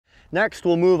Next,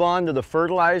 we'll move on to the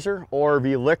fertilizer or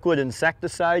the liquid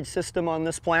insecticide system on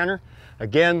this planter.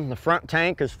 Again, the front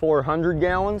tank is 400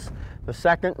 gallons. The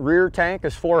second rear tank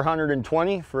is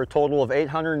 420 for a total of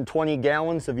 820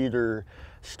 gallons of either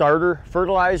starter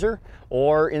fertilizer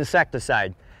or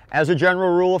insecticide. As a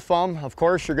general rule of thumb, of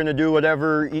course, you're going to do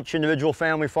whatever each individual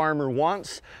family farmer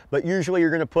wants, but usually you're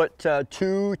going to put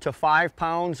 2 to 5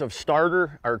 pounds of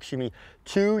starter, or excuse me,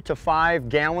 2 to 5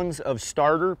 gallons of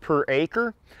starter per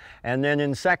acre. And then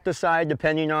insecticide,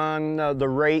 depending on the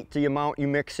rate, the amount you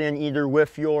mix in either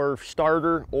with your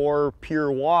starter or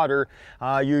pure water,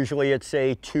 usually it's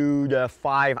a 2 to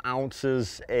 5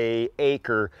 ounces an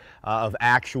acre of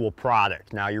actual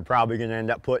product. Now you're probably going to end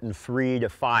up putting 3 to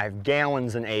 5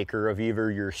 gallons an acre of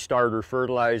either your starter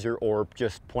fertilizer or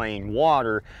just plain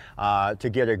water to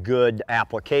get a good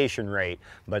application rate.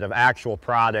 But of actual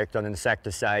product on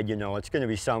insecticide, you know, it's going to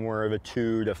be somewhere of a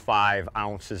 2 to 5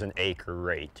 ounces an acre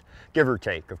rate, give or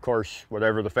take. Of course,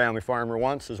 whatever the family farmer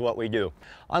wants is what we do.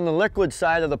 On the liquid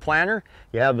side of the planter,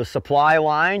 you have the supply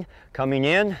line coming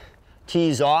in,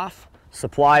 tees off,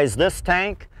 supplies this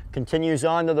tank, continues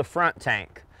on to the front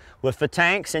tank. With the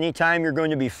tanks, anytime you're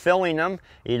going to be filling them,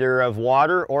 either of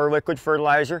water or liquid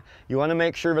fertilizer, you want to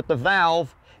make sure that the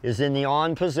valve is in the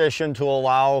on position to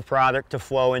allow product to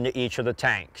flow into each of the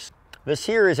tanks. This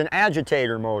here is an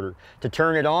agitator motor. To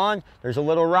turn it on, there's a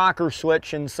little rocker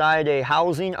switch inside a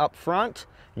housing up front.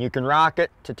 And you can rock it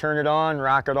to turn it on,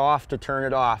 rock it off to turn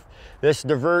it off. This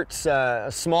diverts a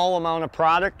small amount of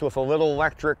product with a little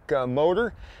electric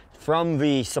motor from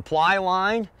the supply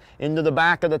line into the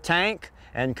back of the tank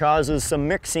and causes some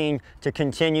mixing to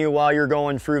continue while you're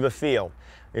going through the field.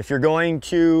 If you're going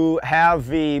to have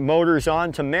the motors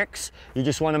on to mix, you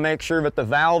just want to make sure that the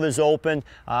valve is open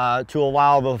to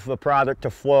allow the product to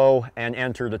flow and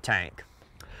enter the tank.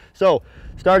 So,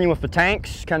 starting with the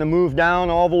tanks, kind of move down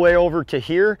all the way over to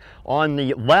here. On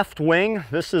the left wing,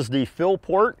 this is the fill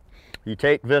port. You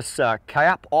take this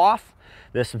cap off.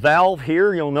 This valve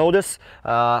here, you'll notice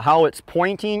how it's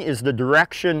pointing is the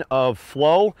direction of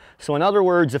flow. So in other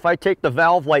words, if I take the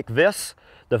valve like this,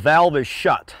 the valve is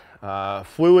shut.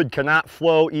 Fluid cannot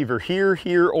flow either here,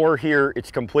 here, or here.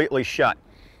 It's completely shut.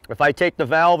 If I take the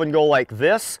valve and go like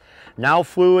this, now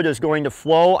fluid is going to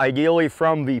flow ideally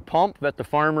from the pump that the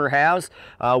farmer has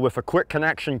with a quick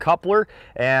connection coupler,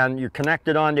 and you connect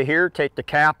it onto here, take the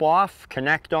cap off,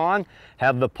 connect on,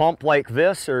 have the pump like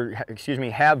this, or excuse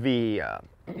me, have the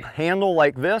handle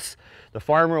like this. The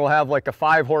farmer will have like a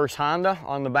 5-horse Honda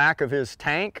on the back of his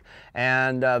tank,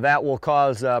 and that will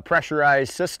cause a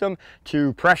pressurized system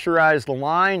to pressurize the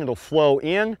line. It'll flow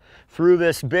in through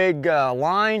this big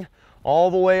line,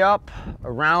 all the way up,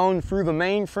 around through the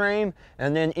mainframe,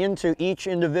 and then into each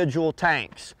individual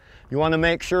tanks. You want to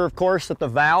make sure, of course, that the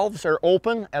valves are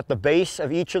open at the base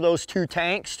of each of those 2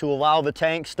 tanks to allow the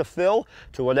tanks to fill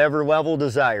to whatever level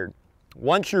desired.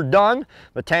 Once you're done,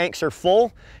 the tanks are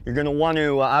full, you're going to want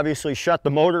to obviously shut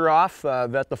the motor off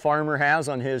that the farmer has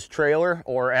on his trailer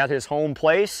or at his home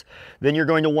place. Then you're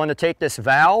going to want to take this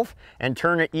valve and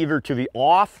turn it either to the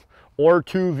off or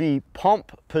to the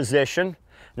pump position.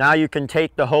 Now you can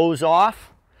take the hose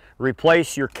off,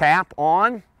 replace your cap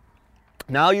on.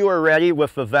 Now you are ready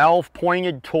with the valve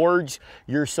pointed towards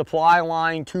your supply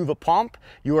line to the pump.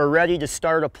 You are ready to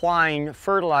start applying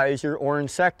fertilizer or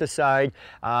insecticide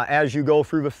as you go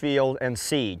through the field and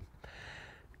seed.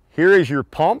 Here is your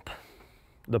pump.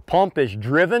 The pump is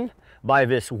driven by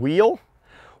this wheel.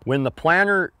 When the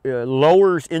planter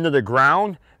lowers into the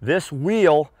ground, this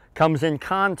wheel comes in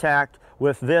contact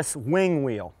with this wing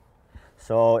wheel.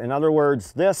 So in other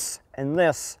words, this and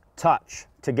this touch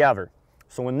together.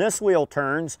 So when this wheel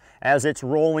turns, as it's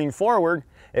rolling forward,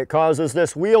 it causes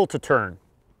this wheel to turn.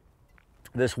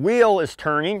 This wheel is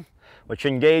turning, which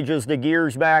engages the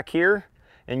gears back here,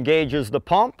 engages the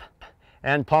pump,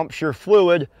 and pumps your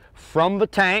fluid from the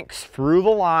tanks through the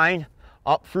line,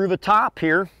 up through the top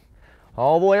here,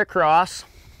 all the way across,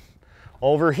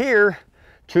 over here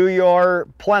to your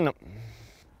plenum.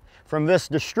 From this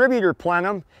distributor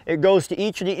plenum, it goes to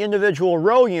each of the individual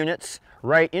row units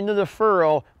right into the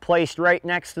furrow placed right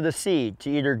next to the seed to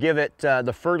either give it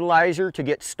the fertilizer to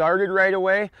get started right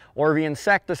away or the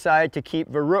insecticide to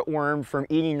keep the rootworm from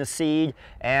eating the seed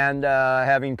and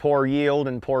having poor yield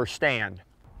and poor stand.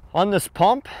 On this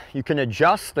pump, you can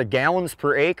adjust the gallons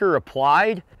per acre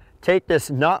applied. Take this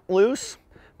nut loose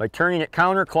by turning it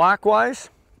counterclockwise.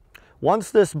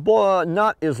 Once this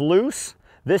nut is loose,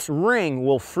 this ring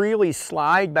will freely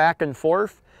slide back and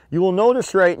forth. You will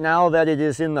notice right now that it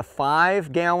is in the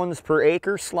 5 gallons per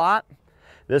acre slot.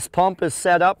 This pump is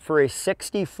set up for a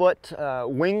 60-foot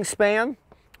wingspan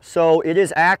So it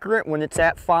is accurate. When it's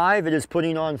at 5, it is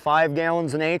putting on 5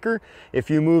 gallons an acre. If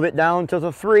you move it down to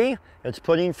the 3, it's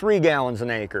putting 3 gallons an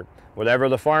acre. Whatever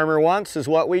the farmer wants is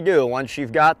what we do. Once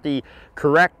you've got the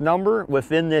correct number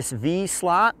within this V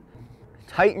slot,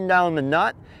 tighten down the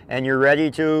nut, and you're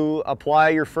ready to apply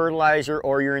your fertilizer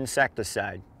or your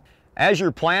insecticide. As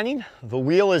you're planting, the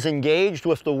wheel is engaged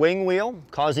with the wing wheel,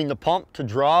 causing the pump to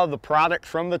draw the product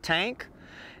from the tank,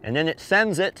 and then it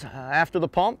sends it, after the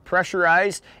pump,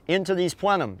 pressurized into these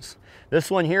plenums. This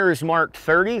one here is marked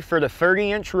 30 for the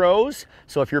 30-inch rows,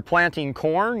 so if you're planting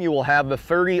corn, you will have the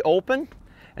 30 open,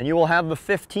 and you will have the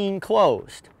 15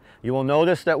 closed. You will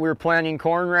notice that we're planting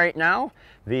corn right now.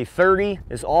 The 30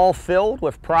 is all filled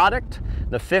with product,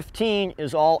 the 15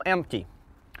 is all empty.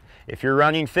 If you're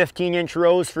running 15-inch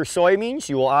rows for soybeans,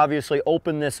 you will obviously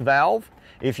open this valve.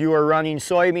 If you are running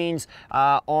soybeans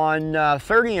on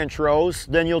 30-inch rows,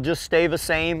 then you'll just stay the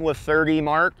same with 30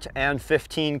 marked and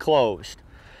 15 closed.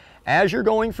 As you're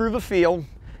going through the field,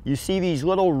 you see these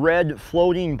little red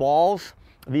floating balls.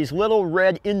 These little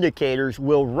red indicators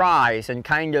will rise and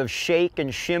kind of shake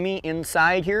and shimmy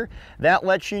inside here. That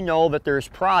lets you know that there's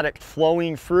product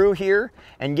flowing through here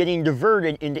and getting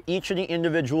diverted into each of the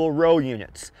individual row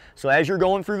units. So as you're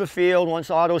going through the field,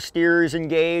 once auto steer is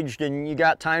engaged and you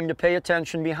got time to pay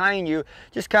attention behind you,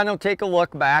 just kind of take a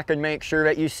look back and make sure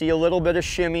that you see a little bit of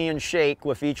shimmy and shake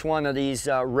with each one of these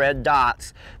red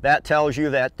dots. That tells you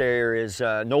that there is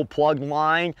no plugged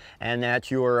line and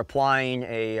that you are applying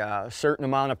a certain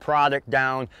amount of product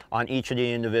down on each of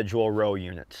the individual row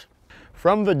units.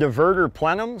 From the diverter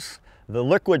plenums, the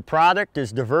liquid product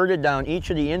is diverted down each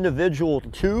of the individual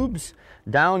tubes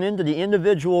down into the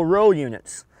individual row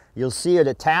units. You'll see it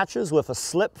attaches with a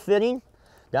slip fitting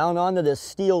down onto this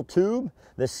steel tube.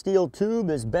 The steel tube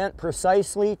is bent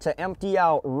precisely to empty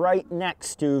out right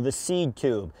next to the seed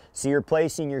tube. So you're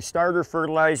placing your starter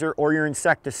fertilizer or your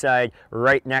insecticide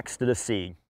right next to the seed.